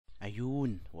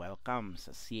Ayun, welcome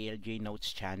sa CLJ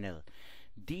Notes channel.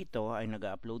 Dito ay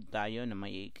nag-upload tayo ng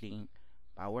maiikling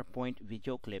PowerPoint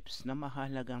video clips na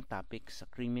mahalagang topic sa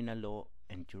criminal law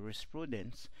and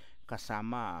jurisprudence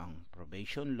kasama ang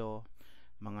probation law,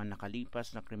 mga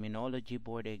nakalipas na criminology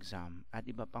board exam at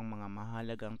iba pang mga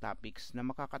mahalagang topics na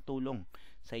makakatulong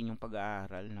sa inyong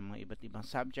pag-aaral ng mga iba't ibang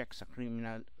subjects sa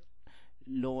criminal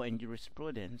law and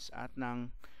jurisprudence at ng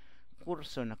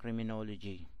kurso na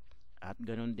criminology. At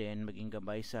ganun din maging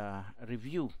gabay sa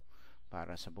review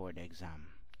para sa board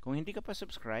exam. Kung hindi ka pa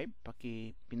subscribe,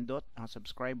 paki-pindot ang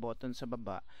subscribe button sa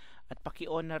baba at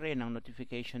paki-on na rin ang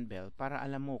notification bell para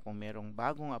alam mo kung merong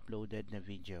bagong uploaded na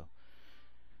video.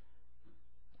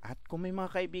 At kung may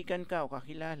mga kaibigan ka o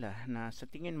kakilala na sa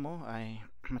tingin mo ay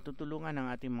matutulungan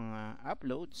ng ating mga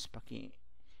uploads,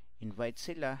 paki-invite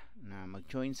sila na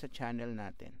mag-join sa channel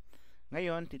natin.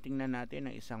 Ngayon, titingnan natin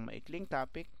ang isang maikling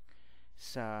topic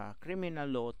sa Criminal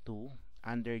Law 2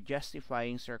 under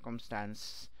justifying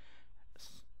circumstances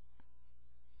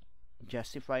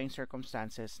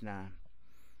na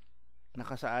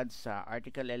nakasaad sa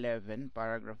Article 11,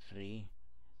 Paragraph 3,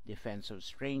 Defense of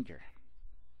Stranger.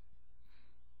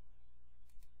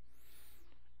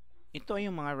 Ito ay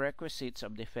yung mga requisites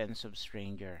of defense of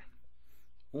stranger.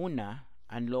 Una,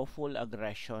 unlawful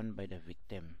aggression by the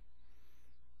victim.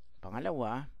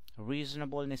 Pangalawa,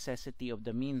 reasonable necessity of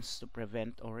the means to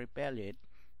prevent or repel it.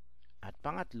 At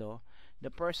pangatlo,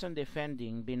 the person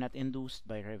defending be not induced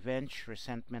by revenge,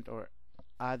 resentment, or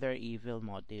other evil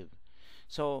motive.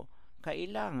 So,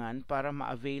 kailangan para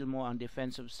ma-avail mo ang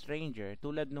defense of stranger,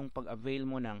 tulad nung pag-avail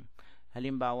mo ng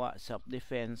halimbawa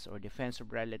self-defense or defense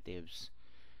of relatives,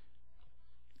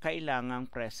 kailangang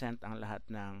present ang lahat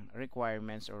ng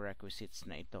requirements or requisites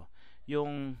na ito.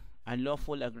 Yung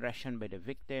unlawful aggression by the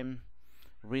victim,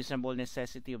 reasonable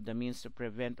necessity of the means to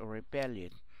prevent or repel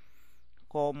it,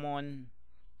 common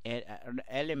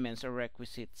elements or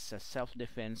requisites sa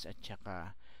self-defense at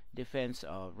saka defense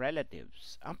of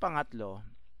relatives. Ang pangatlo,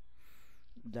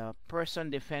 the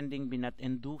person defending be not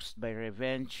induced by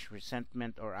revenge,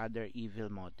 resentment, or other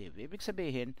evil motive. Ibig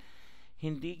sabihin,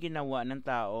 hindi ginawa ng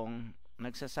taong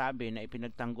nagsasabi na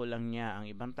ipinagtanggol lang niya ang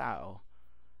ibang tao,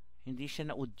 hindi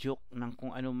siya naudyok ng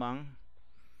kung anumang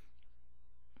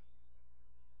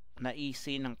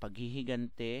naisi ng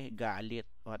paghihigante, galit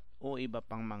o iba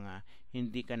pang mga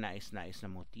hindi ka nais-nais na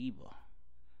motibo.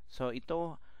 So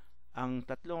ito, ang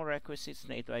tatlong requisites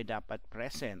na ito ay dapat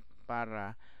present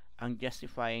para ang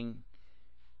justifying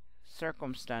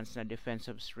circumstance na defense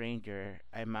of stranger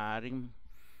ay maaaring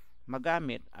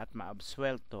magamit at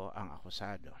maabsuelto ang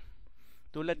akusado.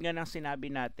 Tulad nga ng sinabi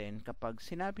natin, kapag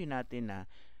sinabi natin na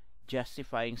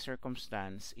justifying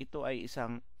circumstance, ito ay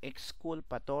isang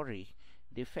exculpatory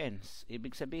defense.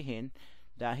 Ibig sabihin,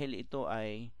 dahil ito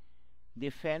ay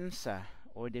depensa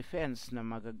o defense na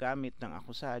magagamit ng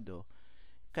akusado,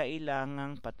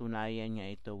 kailangang patunayan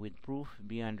niya ito with proof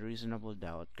beyond reasonable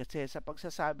doubt. Kasi sa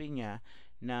pagsasabi niya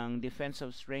ng defense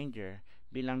of stranger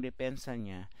bilang depensa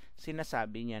niya,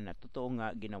 sinasabi niya na totoo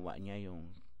nga ginawa niya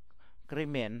yung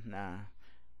krimen na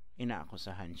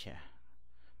inaakusahan siya.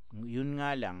 Yun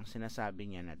nga lang,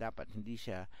 sinasabi niya na dapat hindi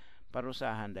siya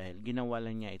parusahan dahil ginawa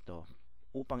lang niya ito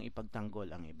upang ipagtanggol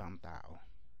ang ibang tao.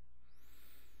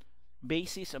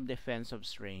 Basis of defense of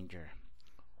stranger.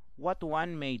 What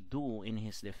one may do in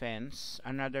his defense,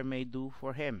 another may do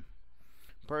for him.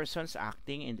 Persons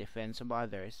acting in defense of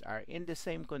others are in the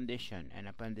same condition and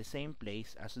upon the same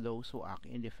place as those who act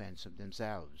in defense of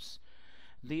themselves.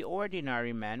 The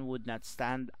ordinary man would not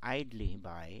stand idly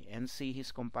by and see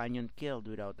his companion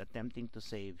killed without attempting to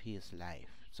save his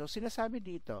life. So sinasabi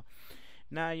dito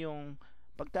na yung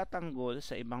pagtatanggol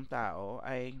sa ibang tao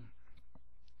ay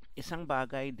isang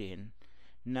bagay din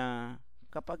na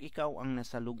kapag ikaw ang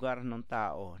nasa lugar ng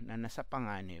tao na nasa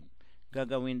panganib,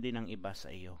 gagawin din ng iba sa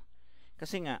iyo.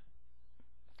 Kasi nga,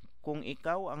 kung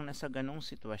ikaw ang nasa ganong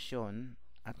sitwasyon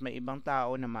at may ibang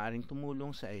tao na maaaring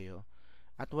tumulong sa iyo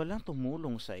at walang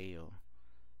tumulong sa iyo,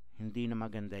 hindi na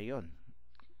maganda yon.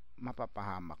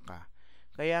 Mapapahamak ka.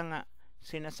 Kaya nga,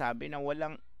 sinasabi na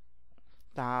walang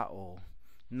tao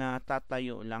na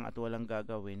tatayo lang at walang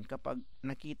gagawin kapag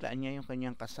nakita niya yung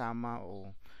kanyang kasama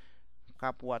o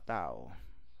kapwa-tao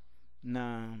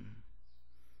na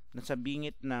nasa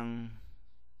bingit ng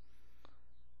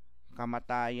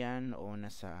kamatayan o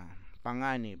nasa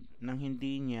panganib nang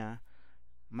hindi niya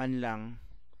man lang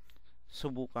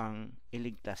subukang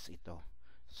iligtas ito.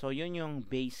 So yun yung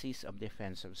basis of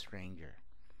defense of stranger.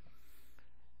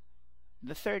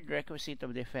 The third requisite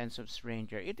of defense of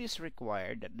stranger, it is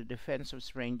required that the defense of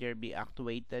stranger be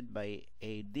actuated by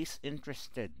a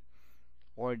disinterested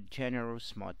or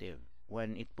generous motive.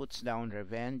 when it puts down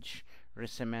revenge,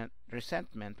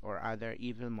 resentment, or other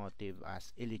evil motive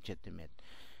as illegitimate.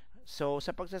 So,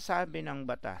 sa pagsasabi ng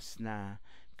batas na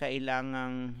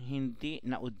kailangang hindi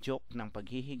naudyok ng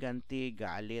paghihiganti,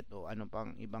 galit, o ano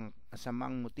pang ibang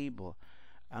masamang motibo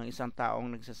ang isang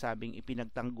taong nagsasabing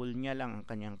ipinagtanggol niya lang ang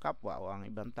kanyang kapwa o ang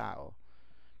ibang tao,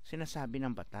 sinasabi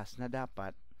ng batas na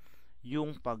dapat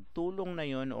yung pagtulong na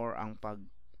yon or ang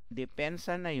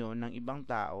pagdepensa na yon ng ibang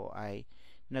tao ay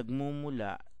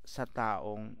nagmumula sa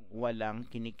taong walang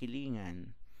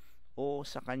kinikilingan o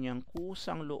sa kanyang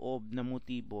kusang loob na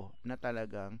motibo na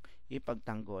talagang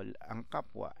ipagtanggol ang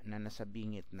kapwa na nasa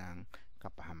bingit ng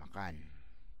kapahamakan.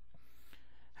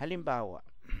 Halimbawa,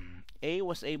 A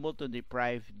was able to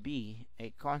deprive B,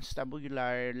 a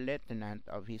constabulary lieutenant,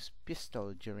 of his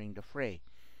pistol during the fray.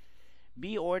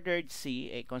 B ordered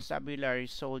C, a constabulary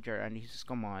soldier under his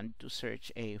command, to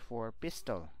search A for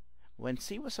pistol. When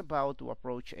C was about to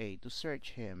approach A to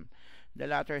search him, the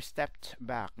latter stepped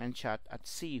back and shot at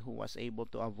C, who was able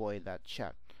to avoid that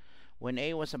shot. When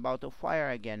A was about to fire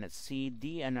again at C,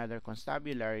 D, another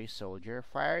constabulary soldier,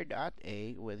 fired at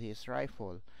A with his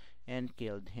rifle and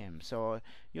killed him. So,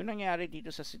 yung nangyari dito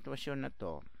sa sitwasyon na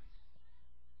to,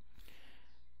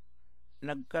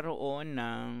 nagkaroon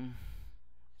ng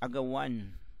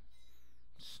agawan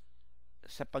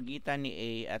sa pagitan ni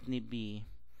A at ni B.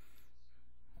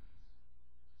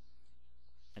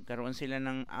 Nagkaroon sila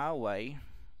ng away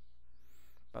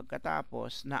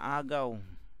pagkatapos naagaw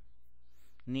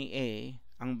ni A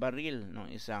ang baril ng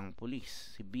isang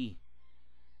pulis, si B.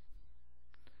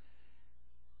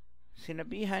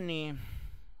 Sinabihan ni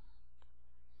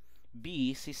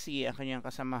B si C, ang kanyang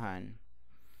kasamahan,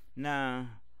 na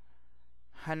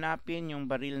hanapin yung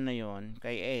baril na yon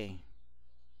kay A.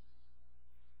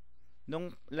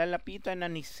 Nung lalapitan na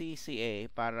ni C si A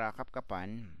para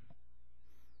kapkapan,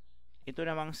 ito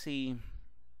namang si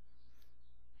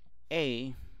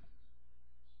A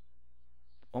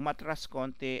umatras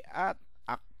konti at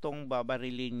aktong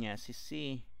babarilin niya si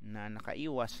C na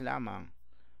nakaiwas lamang.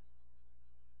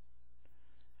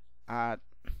 At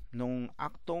nung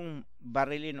aktong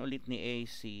barilin ulit ni A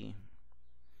si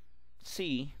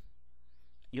C,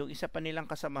 yung isa pa nilang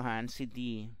kasamahan, si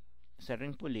D, sa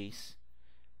ring police,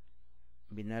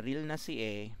 binaril na si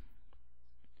A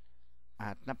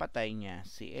at napatay niya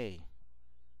si A.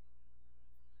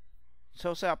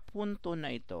 So sa punto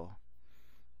na ito,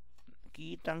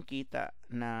 kitang-kita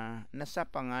na nasa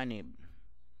panganib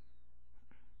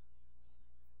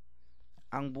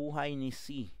ang buhay ni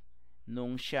C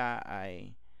nung siya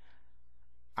ay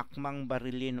akmang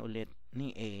barilin ulit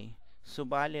ni A,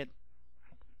 subalit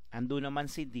ando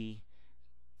naman si D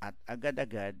at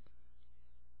agad-agad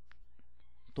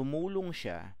tumulong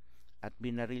siya at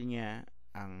binaril niya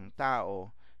ang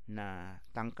tao na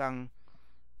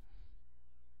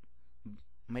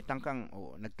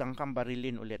nagtangkang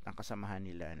barilin ulit ang kasamahan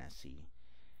nila na si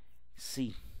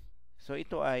C. So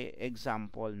ito ay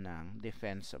example ng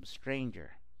defense of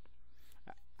stranger.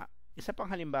 Isa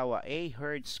pang halimbawa, A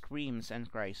heard screams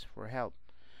and cries for help.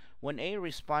 When A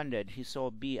responded, he saw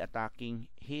B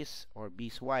attacking his or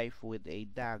B's wife with a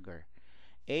dagger.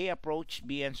 A approached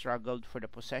B and struggled for the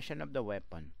possession of the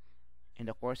weapon, in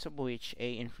the course of which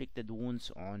A inflicted wounds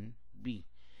on B.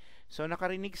 So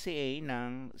nakarinig si A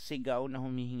ng sigaw na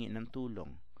humihingi ng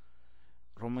tulong.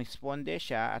 Rumisponde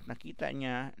siya at nakita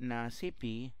niya na si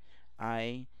B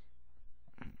ay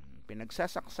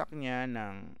pinagsasaksak niya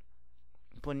ng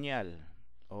punyal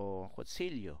o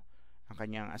kutsilyo ang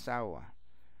kanyang asawa.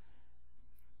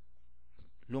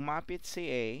 Lumapit si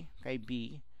A kay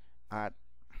B at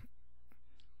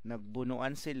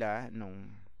nagbunuan sila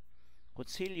nung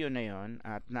kutsilyo na yon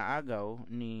at naagaw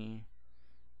ni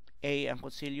A ang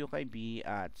kutsilyo kay B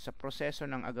at sa proseso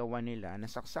ng agawan nila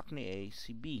nasaksak ni A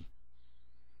si B.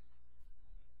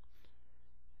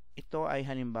 Ito ay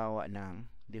halimbawa ng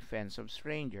defense of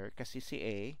stranger kasi si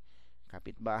A,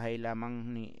 kapitbahay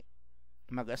lamang ni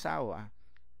mag-asawa,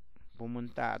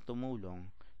 pumunta at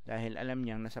tumulong dahil alam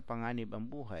niyang nasa panganib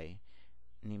ang buhay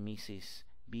ni Mrs.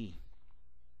 B.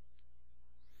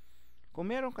 Kung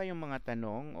meron kayong mga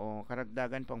tanong o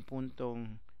karagdagan pang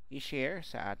puntong i-share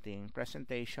sa ating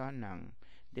presentation ng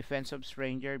defense of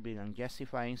stranger bilang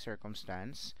justifying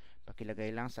circumstance,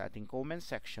 pakilagay lang sa ating comment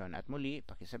section at muli,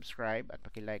 pakisubscribe at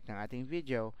pakilike ng ating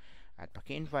video at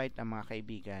paki-invite ang mga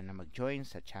kaibigan na mag-join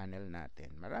sa channel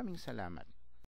natin. Maraming salamat.